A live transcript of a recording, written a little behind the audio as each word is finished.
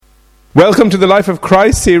Welcome to the Life of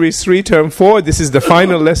Christ, Series 3, Term 4. This is the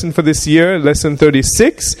final lesson for this year, Lesson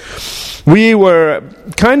 36. We were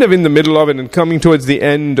kind of in the middle of it and coming towards the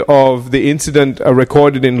end of the incident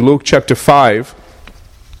recorded in Luke chapter 5.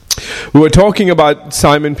 We were talking about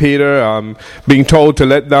Simon Peter being told to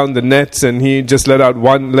let down the nets, and he just let down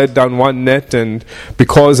one net, and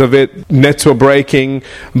because of it, nets were breaking,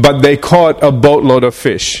 but they caught a boatload of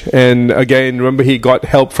fish. And again, remember, he got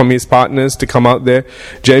help from his partners to come out there,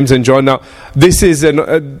 James and John. Now, this is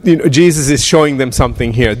Jesus is showing them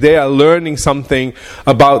something here. They are learning something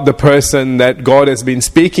about the person that God has been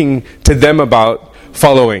speaking to them about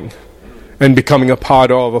following and becoming a part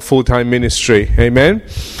of a full-time ministry. Amen?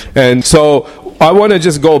 And so I want to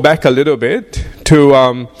just go back a little bit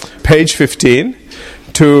to page 15,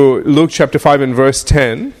 to Luke chapter 5 and verse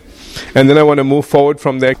 10. And then I want to move forward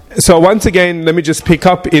from there. So once again, let me just pick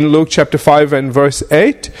up in Luke chapter 5 and verse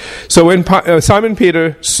 8. So when Simon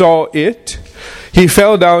Peter saw it, he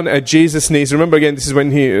fell down at Jesus' knees. Remember again, this is when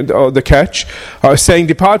the catch, saying,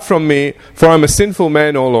 "Depart from me, for I am a sinful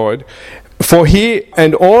man, O Lord." For he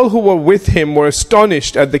and all who were with him were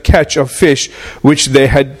astonished at the catch of fish which they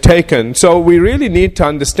had taken. So we really need to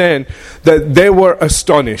understand that they were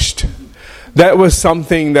astonished. That was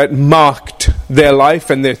something that marked their life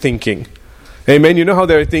and their thinking. Amen. You know how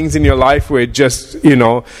there are things in your life where it just,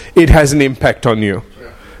 it has an impact on you.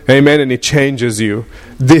 Amen. And it changes you.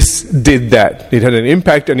 This did that. It had an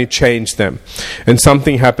impact and it changed them. And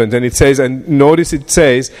something happened. And it says, and notice it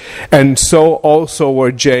says, and so also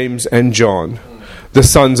were James and John, the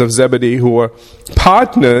sons of Zebedee, who were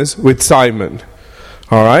partners with Simon.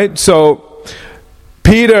 All right. So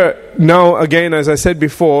Peter, now again, as I said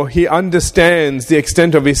before, he understands the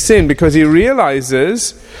extent of his sin because he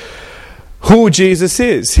realizes who Jesus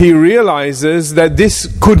is. He realizes that this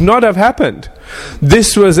could not have happened.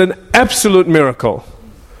 This was an absolute miracle.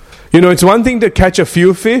 It's one thing to catch a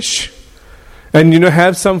few fish and,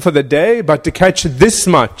 have some for the day, but to catch this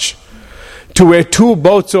much, to where two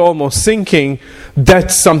boats are almost sinking,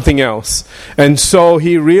 that's something else. And so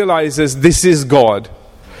he realizes this is God.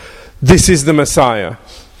 This is the Messiah.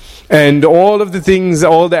 And all of the things,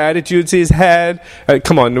 all the attitudes he's had,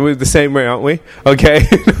 come on, we're the same way, aren't we? Okay?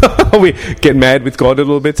 We get mad with God a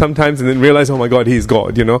little bit sometimes and then realize, oh my God, he's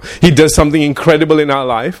God, He does something incredible in our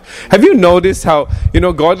life. Have you noticed how,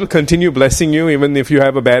 God will continue blessing you even if you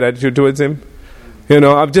have a bad attitude towards Him?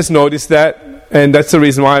 I've just noticed that. And that's the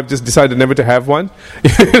reason why I've just decided never to have one.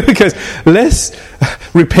 Because less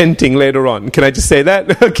repenting later on. Can I just say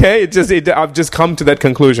that? Okay? I've just come to that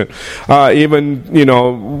conclusion. Even,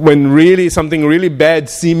 when really something really bad,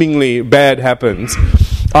 seemingly bad happens,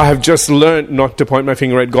 I have just learned not to point my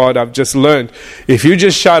finger at God. I've just learned, if you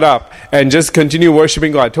just shut up and just continue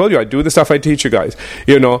worshiping God, I told you I do the stuff I teach you guys,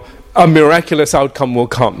 a miraculous outcome will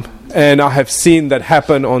come. And I have seen that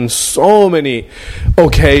happen on so many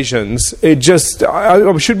occasions.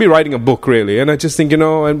 I should be writing a book really. And I just think,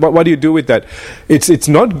 and what do you do with that? It's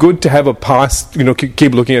not good to have a past,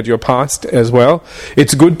 keep looking at your past as well.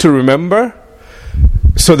 It's good to remember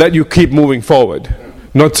so that you keep moving forward,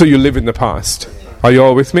 not so you live in the past. Are you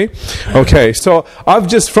all with me? Okay, so I've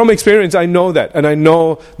just, from experience, I know that. And I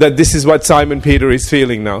know that this is what Simon Peter is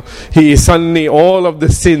feeling now. He is suddenly, all of the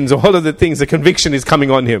sins, all of the things, the conviction is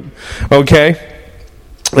coming on him. Okay?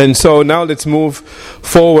 And so now let's move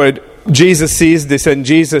forward. Jesus sees this and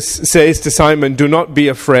Jesus says to Simon, "Do not be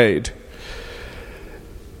afraid."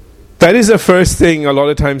 That is the first thing a lot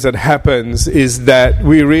of times that happens, is that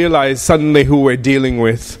we realize suddenly who we're dealing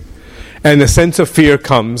with. And a sense of fear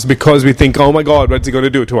comes because we think, oh my God, what's He going to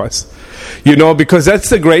do to us? Because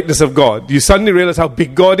that's the greatness of God. You suddenly realize how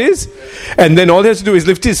big God is, and then all He has to do is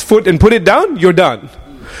lift His foot and put it down, you're done.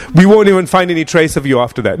 We won't even find any trace of you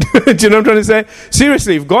after that. Do you know what I'm trying to say?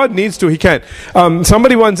 Seriously, if God needs to, He can.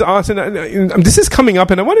 Somebody once asked, and this is coming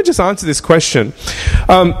up, and I want to just answer this question.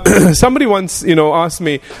 Somebody once, asked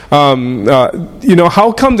me,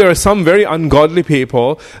 how come there are some very ungodly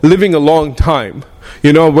people living a long time?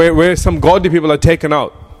 Where some godly people are taken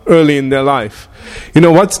out early in their life.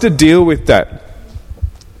 What's the deal with that?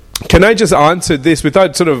 Can I just answer this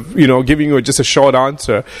without sort of, giving you just a short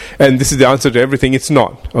answer, and this is the answer to everything? It's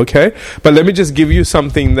not, okay? But let me just give you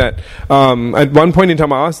something that, at one point in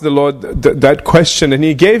time I asked the Lord that question, and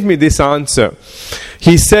He gave me this answer.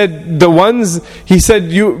 He said,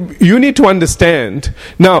 you need to understand.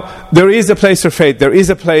 Now, there is a place for faith. There is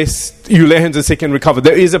a place you lay hands on the sick and recover.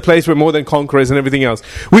 There is a place where more than conquerors and everything else.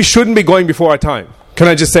 We shouldn't be going before our time. Can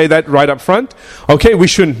I just say that right up front? Okay, we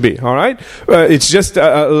shouldn't be, all right? It's just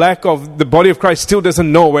a lack of, the body of Christ still doesn't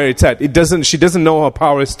know where it's at. She doesn't know her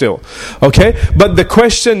power still, okay? But the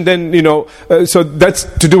question then, so that's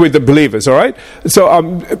to do with the believers, all right? So,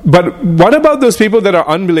 but what about those people that are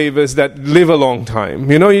unbelievers that live a long time?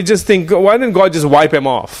 You just think, why didn't God just wipe them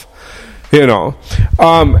off? I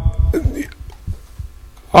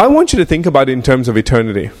want you to think about it in terms of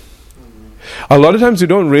eternity. A lot of times we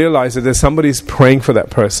don't realize that there's somebody's praying for that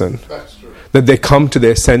person. That's true. That they come to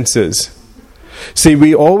their senses. See,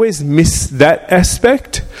 we always miss that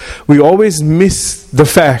aspect. We always miss the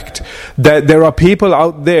fact that there are people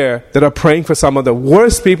out there that are praying for some of the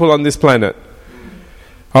worst people on this planet.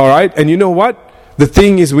 All right? And you know what? The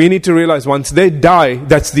thing is, we need to realize once they die,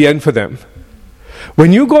 that's the end for them.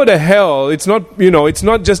 When you go to hell, it's not, it's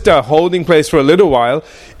not just a holding place for a little while.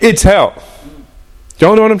 It's hell. Do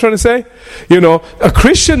you know what I'm trying to say? A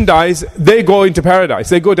Christian dies, they go into paradise.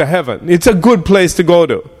 They go to heaven. It's a good place to go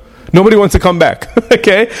to. Nobody wants to come back.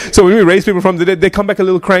 Okay? So when we raise people from the dead, they come back a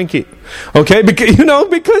little cranky. Okay? Because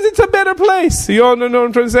it's a better place. You all know what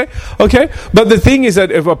I'm trying to say? Okay? But the thing is that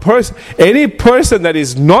if any person that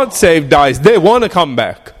is not saved dies, they want to come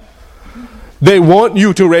back. They want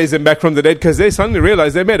you to raise them back from the dead because they suddenly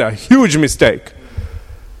realize they made a huge mistake.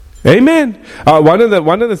 Amen. One of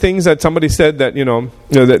the things that somebody said that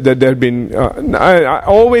that there had been. I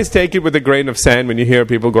always take it with a grain of sand when you hear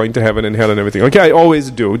people going to heaven and hell and everything. Okay, I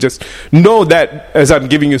always do. Just know that as I'm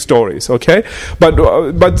giving you stories. Okay, but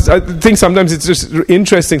I think sometimes it's just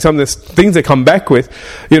interesting. Some of the things they come back with.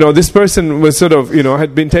 This person was sort of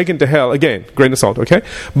had been taken to hell again. Grain of salt. Okay,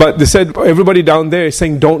 but they said everybody down there is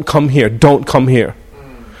saying, "Don't come here. Don't come here."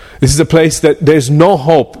 This is a place that there's no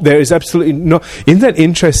hope. There is absolutely no... Isn't that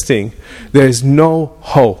interesting? There is no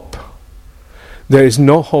hope. There is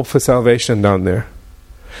no hope for salvation down there.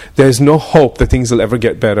 There is no hope that things will ever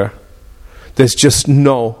get better. There's just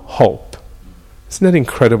no hope. Isn't that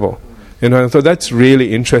incredible? So that's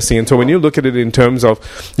really interesting. And so when you look at it in terms of,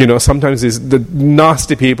 sometimes there's the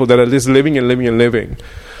nasty people that are just living and living and living.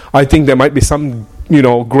 I think there might be some,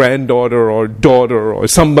 granddaughter or daughter or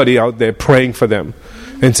somebody out there praying for them.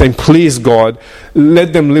 And saying, please God,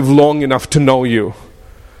 let them live long enough to know you.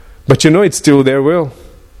 But it's still their will.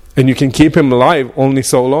 And you can keep him alive only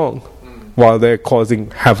so long while they're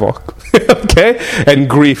causing havoc. Okay? And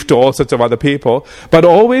grief to all sorts of other people. But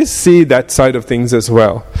always see that side of things as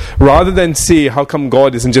well. Rather than see how come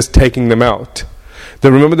God isn't just taking them out.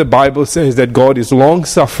 Remember the Bible says that God is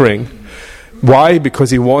long-suffering. Why?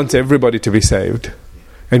 Because he wants everybody to be saved.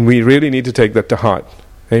 And we really need to take that to heart.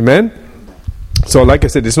 Amen? So like I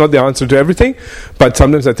said, it's not the answer to everything, but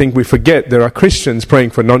sometimes I think we forget there are Christians praying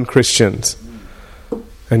for non-Christians.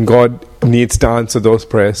 And God needs to answer those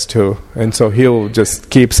prayers too. And so he'll just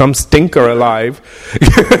keep some stinker alive,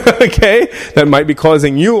 okay, that might be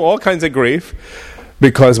causing you all kinds of grief,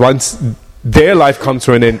 because once their life comes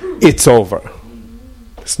to an end, it's over.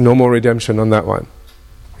 There's no more redemption on that one.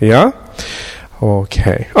 Yeah?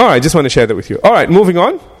 Okay. All right, just want to share that with you. All right, moving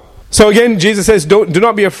on. So again, Jesus says, do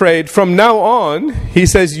not be afraid. From now on, he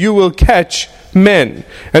says, you will catch men.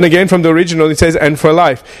 And again, from the original, he says, and for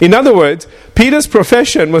life. In other words, Peter's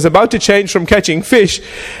profession was about to change from catching fish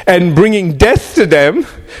and bringing death to them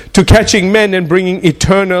to catching men and bringing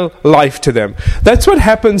eternal life to them. That's what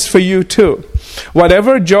happens for you too.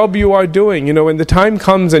 Whatever job you are doing, when the time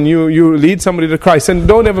comes and you lead somebody to Christ, and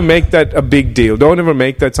don't ever make that a big deal. Don't ever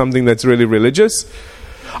make that something that's really religious.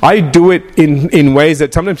 I do it in ways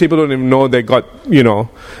that sometimes people don't even know they got,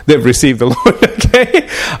 they've received the Lord, okay?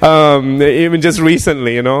 Even just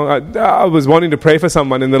recently, I was wanting to pray for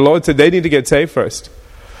someone and the Lord said they need to get saved first.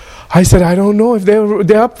 I said, I don't know if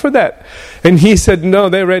they're up for that. And he said, no,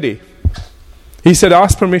 they're ready. He said,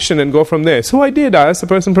 ask permission and go from there. So I did. I asked the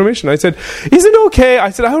person permission. I said, is it okay? I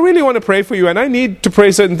said, I really want to pray for you and I need to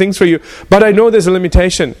pray certain things for you, but I know there's a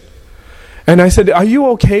limitation. And I said, are you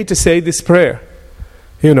okay to say this prayer?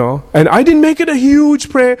 And I didn't make it a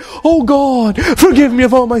huge prayer. Oh God, forgive me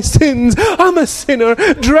of all my sins. I'm a sinner.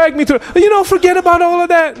 Drag me through. Forget about all of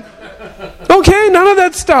that. Okay, none of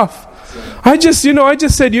that stuff. I just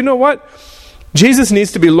said, you know what? Jesus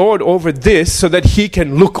needs to be Lord over this so that he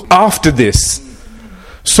can look after this.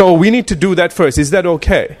 So we need to do that first. Is that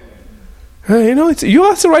okay? You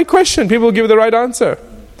ask the right question. People will give the right answer.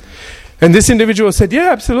 And this individual said,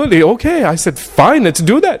 yeah, absolutely, okay. I said, fine, let's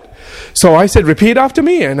do that. So I said, repeat after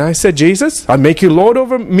me. And I said, Jesus, I make you Lord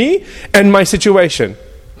over me and my situation.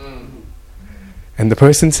 And the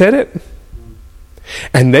person said it.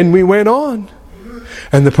 And then we went on.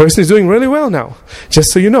 And the person is doing really well now.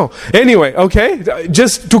 Just so you know. Anyway, okay?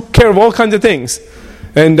 Just took care of all kinds of things.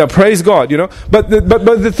 And praise God, you know. But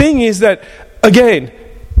the thing is that, again,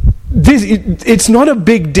 it's not a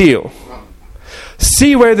big deal.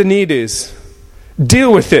 See where the need is.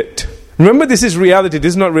 Deal with it. Remember, this is reality.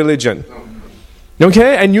 This is not religion.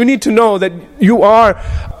 Okay? And you need to know that you are,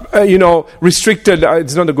 restricted.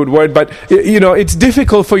 It's not a good word, but, it's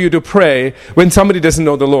difficult for you to pray when somebody doesn't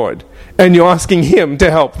know the Lord. And you're asking Him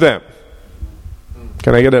to help them.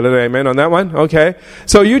 Can I get a little amen on that one? Okay.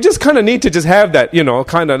 So you just kind of need to just have that,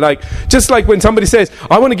 kind of like, just like when somebody says,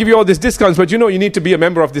 I want to give you all these discounts, but you need to be a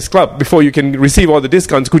member of this club before you can receive all the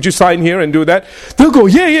discounts. Could you sign here and do that? They'll go,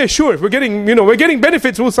 yeah, sure. If we're getting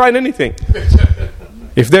benefits, we'll sign anything.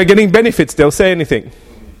 If they're getting benefits, they'll say anything.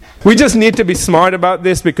 We just need to be smart about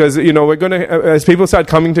this because, we're going to, as people start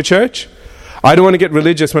coming to church, I don't want to get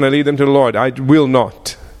religious when I lead them to the Lord. I will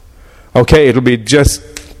not. Okay, it'll be just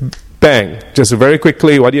bang, just very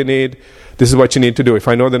quickly, what do you need? This is what you need to do. If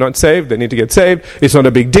I know they're not saved, they need to get saved. It's not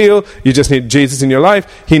a big deal. You just need Jesus in your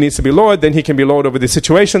life. He needs to be Lord. Then He can be Lord over the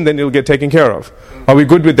situation. Then He'll get taken care of. Are we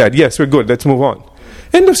good with that? Yes, we're good. Let's move on.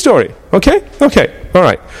 End of story. Okay? Okay. All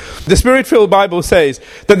right. The Spirit-filled Bible says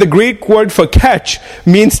that the Greek word for catch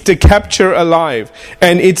means to capture alive.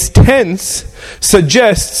 And its tense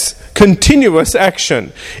suggests continuous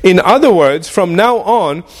action. In other words, from now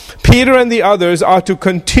on, Peter and the others are to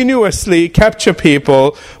continuously capture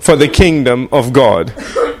people for the kingdom of God.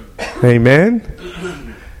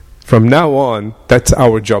 Amen? From now on, that's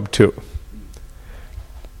our job too.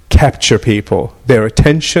 Capture people, their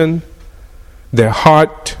attention, their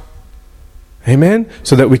heart. Amen?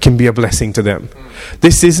 So that we can be a blessing to them.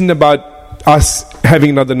 This isn't about us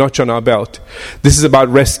having another notch on our belt. This is about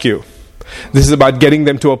rescue. This is about getting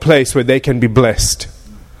them to a place where they can be blessed.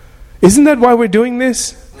 Isn't that why we're doing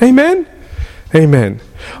this? Amen? Amen.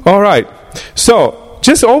 All right. So,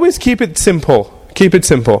 just always keep it simple. Keep it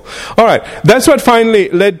simple. All right. That's what finally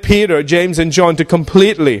led Peter, James, and John to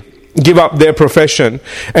completely give up their profession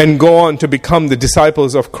and go on to become the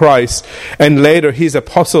disciples of Christ and later His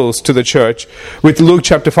apostles to the church, with Luke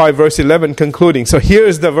chapter 5 verse 11 concluding. So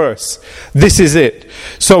here's the verse. This is it.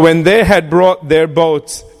 So when they had brought their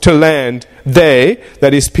boats to land, they,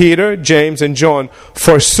 that is Peter, James, and John,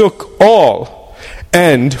 forsook all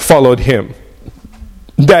and followed Him.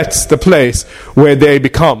 That's the place where they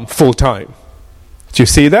become full-time. Do you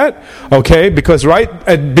see that? Okay, because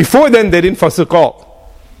before then they didn't forsake all.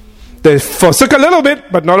 They forsook a little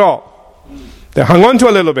bit, but not all. They hung on to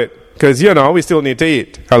a little bit, because, we still need to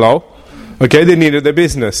eat. Hello? Okay, they needed their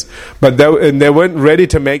business. But they weren't ready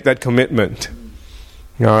to make that commitment.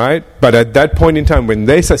 All right? But at that point in time, when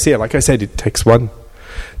they said, like I said, it takes one.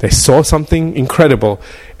 They saw something incredible,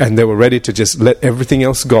 and they were ready to just let everything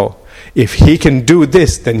else go. If He can do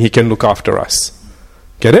this, then He can look after us.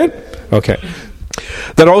 Get it? Okay.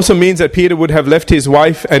 That also means that Peter would have left his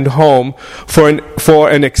wife and home for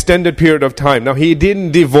an extended period of time. Now, he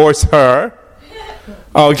didn't divorce her.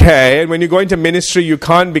 Okay, and when you go into ministry, you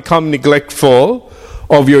can't become neglectful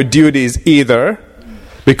of your duties either,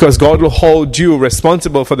 because God will hold you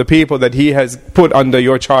responsible for the people that He has put under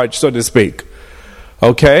your charge, so to speak.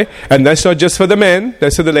 Okay, and that's not just for the men,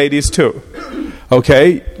 that's for the ladies too.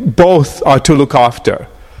 Okay, both are to look after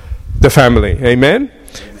the family. Amen?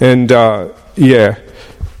 And yeah.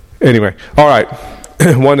 Anyway, all right.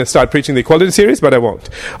 I want to start preaching the equality series, but I won't.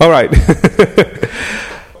 All right.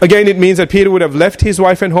 Again, it means that Peter would have left his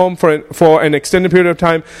wife and home for an extended period of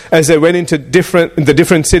time as they went into the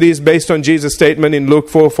different cities, based on Jesus' statement in Luke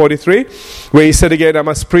 4:43, where He said again, I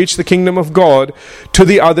must preach the kingdom of God to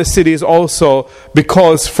the other cities also,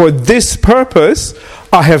 because for this purpose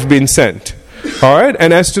I have been sent. All right,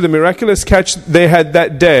 and as to the miraculous catch they had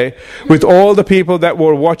that day, with all the people that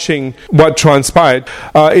were watching what transpired,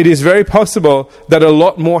 it is very possible that a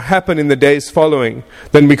lot more happened in the days following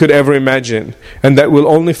than we could ever imagine, and that we'll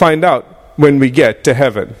only find out when we get to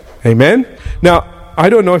heaven. Amen? Now,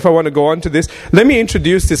 I don't know if I want to go on to this. Let me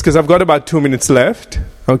introduce this, because I've got about 2 minutes left.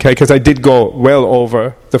 Okay, because I did go well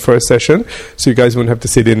over the first session, so you guys won't have to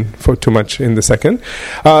sit in for too much in the second.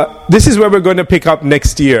 This is where we're going to pick up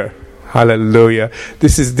next year. Hallelujah.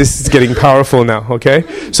 This is getting powerful now, okay?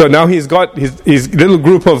 So now he's got his little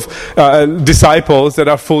group of disciples that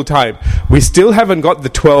are full-time. We still haven't got the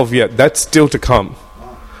 12 yet. That's still to come.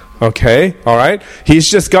 Okay? All right? He's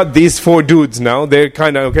just got these 4 dudes now. They're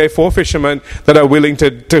kind of, 4 fishermen that are willing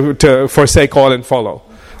to forsake all and follow.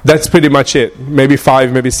 That's pretty much it. Maybe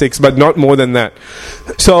 5, maybe 6, but not more than that.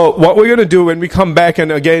 So what we're going to do when we come back,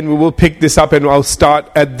 and again we will pick this up and I'll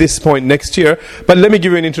start at this point next year. But let me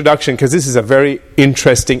give you an introduction, because this is a very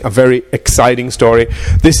interesting, a very exciting story.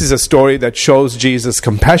 This is a story that shows Jesus'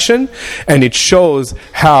 compassion, and it shows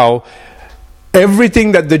how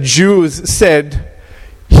everything that the Jews said,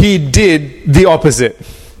 he did the opposite.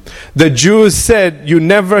 The Jews said, you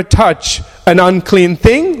never touch an unclean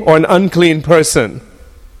thing or an unclean person,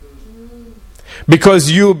 because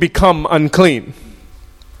you become unclean.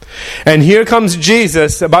 And here comes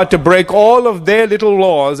Jesus, about to break all of their little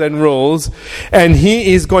laws and rules, and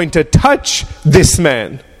he is going to touch this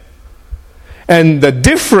man. And the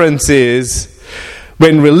difference is,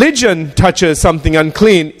 when religion touches something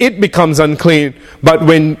unclean, it becomes unclean. But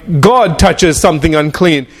when God touches something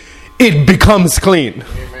unclean, it becomes clean.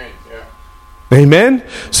 Amen?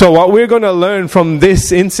 So what we're going to learn from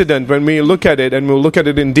this incident, when we look at it, and we'll look at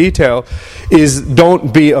it in detail, is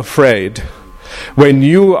don't be afraid. When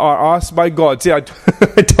you are asked by God, see, I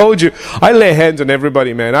told you, I lay hands on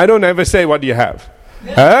everybody, man. I don't ever say, what do you have?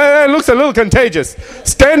 It looks a little contagious.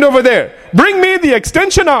 Stand over there. Bring me the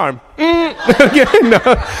extension arm. Okay, no.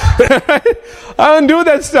 I don't do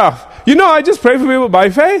that stuff. You know, I just pray for people by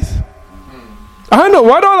faith. I don't know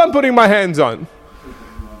what all I'm putting my hands on.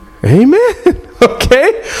 Amen.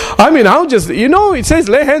 Okay? I mean, I'll just, it says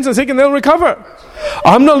lay hands on sick and they'll recover.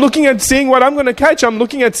 I'm not looking at seeing what I'm going to catch. I'm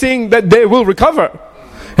looking at seeing that they will recover.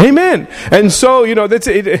 Amen. And so, that's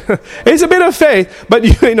it. It's a bit of faith, but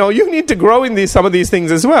you need to grow in some of these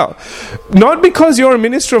things as well. Not because you're a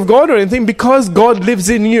minister of God or anything, because God lives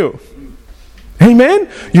in you. Amen.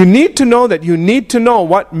 You need to know that. You need to know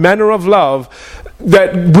what manner of love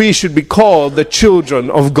that we should be called the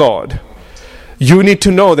children of God. You need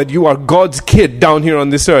to know that you are God's kid down here on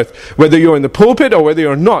this earth. Whether you're in the pulpit or whether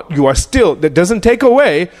you're not, you are still. That doesn't take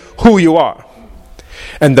away who you are.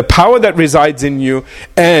 And the power that resides in you,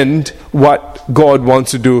 and what God wants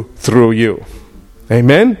to do through you.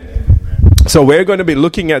 Amen? So we're going to be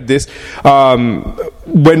looking at this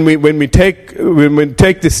when we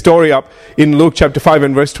take this story up in Luke chapter 5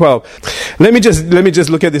 and verse 12. Let me just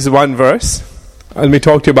look at this one verse. Let me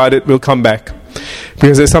talk to you about it. We'll come back,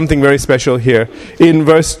 because there's something very special here. In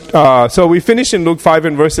verse, so we finish in Luke 5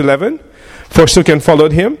 and verse 11. Forsook and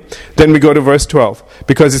followed him. Then we go to verse 12,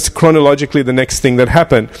 because it's chronologically the next thing that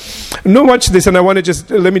happened. Now watch this, and I want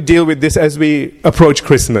to let me deal with this as we approach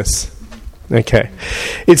Christmas. Okay.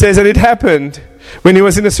 It says, and it happened when he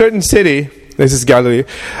was in a certain city, this is Galilee,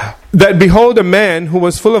 that behold, a man who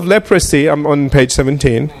was full of leprosy, I'm on page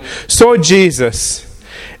 17, saw Jesus.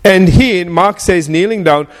 And he, Mark says, kneeling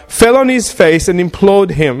down, fell on his face and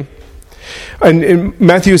implored him. And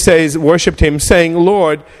Matthew says, worshipped him, saying,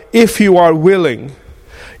 Lord, if you are willing,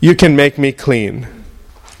 you can make me clean.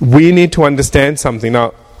 We need to understand something.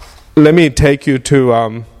 Now, let me take you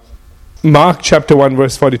to Mark chapter 1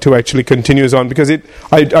 verse 42 actually continues on, because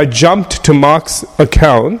I jumped to Mark's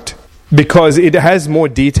account because it has more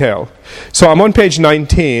detail. So I'm on page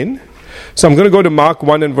 19. So I'm going to go to Mark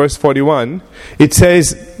 1 and verse 41. It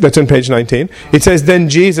says, that's on page 19. It says, then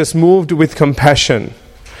Jesus, moved with compassion,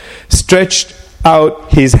 stretched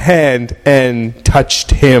out his hand and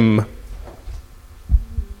touched him.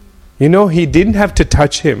 He didn't have to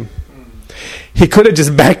touch him. He could have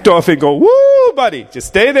just backed off and go, woo, buddy, just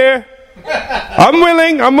stay there. I'm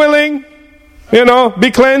willing.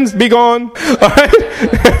 Be cleansed, be gone. All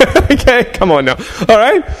right? Okay, come on now. All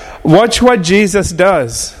right? Watch what Jesus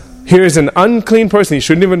does. Here is an unclean person. He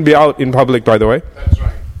shouldn't even be out in public, by the way. That's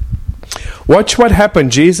right. Watch what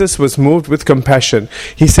happened. Jesus was moved with compassion.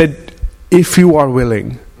 He said, if you are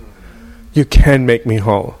willing, you can make me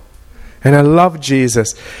whole. And I love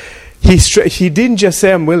Jesus. He didn't just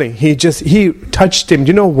say, I'm willing. He touched him. Do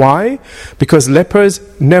you know why? Because lepers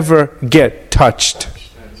never get touched.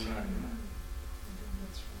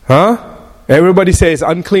 Huh? Everybody says,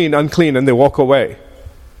 unclean, unclean, and they walk away.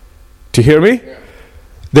 Do you hear me? Yeah.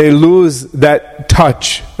 They lose that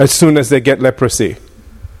touch as soon as they get leprosy.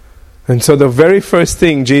 And so the very first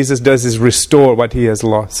thing Jesus does is restore what he has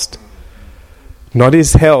lost. Not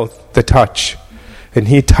his health, the touch. And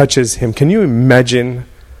he touches him. Can you imagine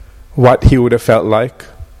what he would have felt like?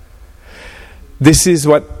 This is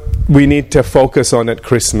what we need to focus on at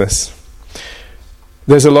Christmas.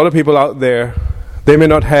 There's a lot of people out there, they may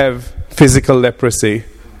not have physical leprosy,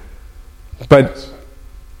 but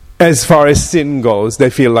as far as sin goes,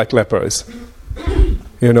 they feel like lepers.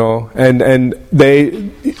 And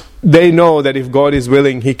they know that if God is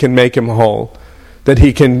willing, he can make him whole, that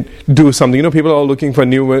he can do something. People are all looking for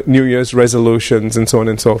New Year's resolutions and so on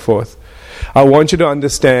and so forth. I want you to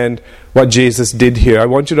understand what Jesus did here. I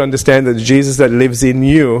want you to understand that the Jesus that lives in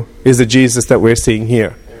you is the Jesus that we're seeing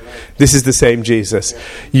here. This is the same Jesus.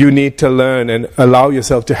 You need to learn and allow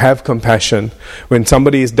yourself to have compassion. When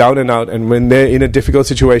somebody is down and out and when they're in a difficult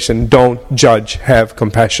situation, don't judge, have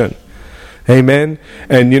compassion. Amen?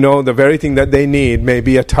 And the very thing that they need may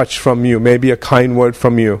be a touch from you, maybe a kind word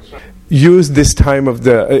from you. Use this time of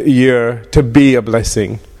the year to be a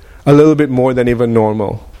blessing, a little bit more than even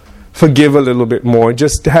normal. Forgive a little bit more.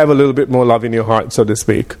 Just have a little bit more love in your heart, so to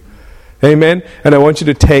speak. Amen? And I want you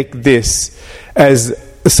to take this as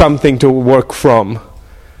something to work from.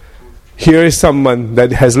 Here is someone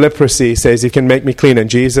that has leprosy, says, "You can make me clean." And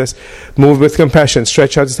Jesus moved with compassion,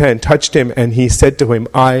 stretched out his hand, touched him, and he said to him,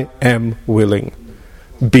 "I am willing.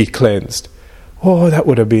 Be cleansed." Oh, that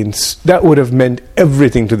would have meant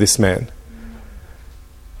everything to this man.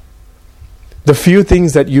 The few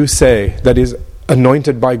things that you say that is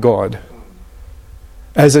anointed by God,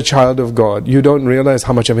 as a child of God, you don't realize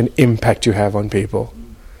how much of an impact you have on people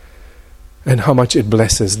and how much it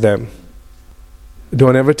blesses them.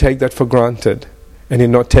 Don't ever take that for granted. And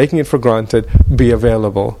in not taking it for granted, be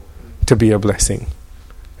available to be a blessing.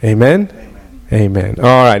 Amen? Amen.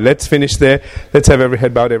 All right, let's finish there. Let's have every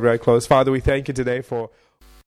head bowed, every eye closed. Father, we thank you today for